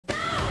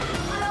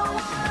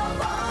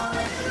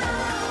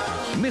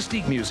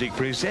Mystic Music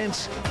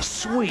presents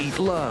Sweet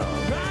Love.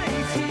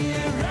 Right here,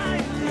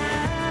 right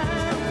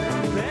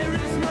now, there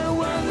is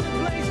no other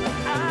place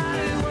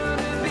I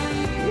wanna be.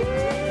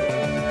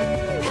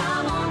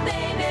 Come on,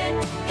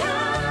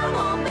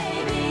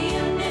 baby,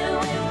 you knew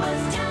it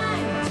was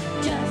time.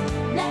 Just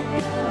let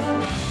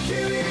go.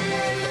 Carry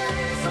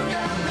on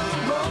down the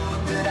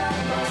road that I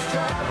must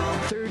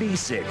travel.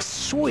 36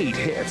 sweet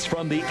hits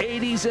from the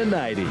 80s and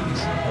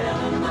 90s.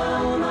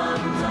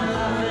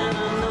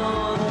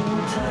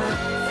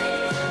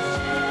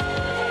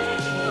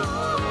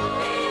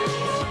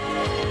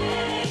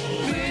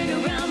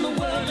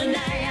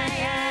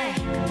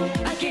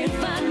 I can't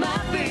find my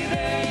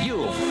baby.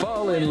 You'll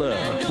fall in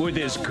love with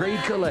this great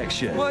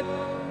collection. What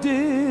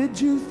did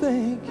you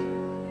think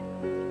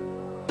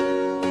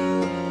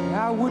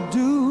I would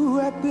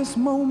do at this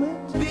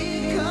moment?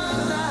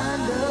 Because I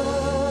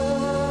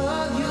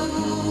love you,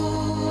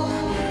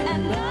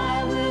 And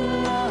I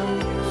will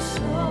love you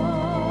so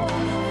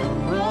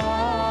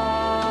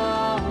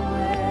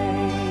always.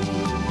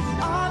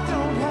 I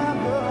don't have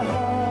the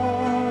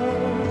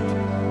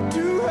heart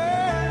to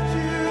hurt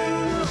you.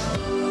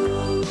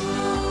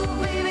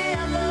 Baby,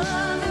 I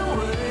love the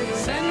way.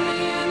 Send me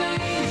an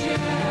angel.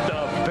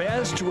 The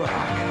best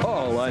rock,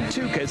 all on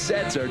 2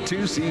 cassettes or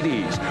 2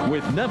 CDs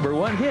with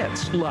 #1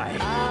 hits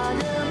like I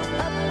am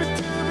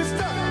happy to be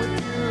stuck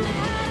with you.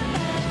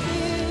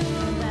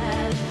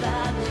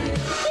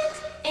 It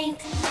ain't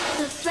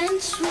the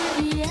French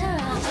Riviera.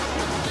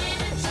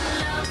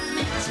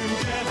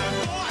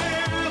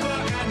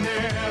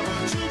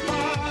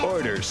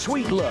 Order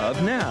Sweet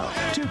Love now.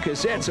 2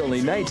 cassettes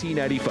only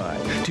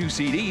 $19.95. 2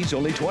 CDs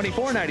only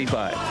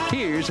 $24.95.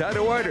 Here's how to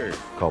order.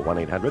 Call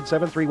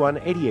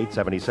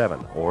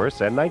 1-800-731-8877 or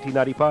send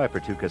 $19.95 for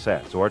 2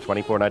 cassettes or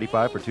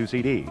 $24.95 for 2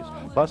 CDs,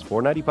 plus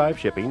 $4.95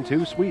 shipping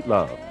to Sweet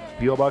Love.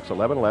 P.O. Box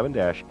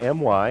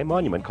 1111-MY,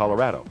 Monument,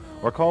 Colorado,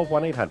 or call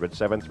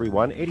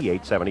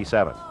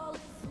 1-800-731-8877.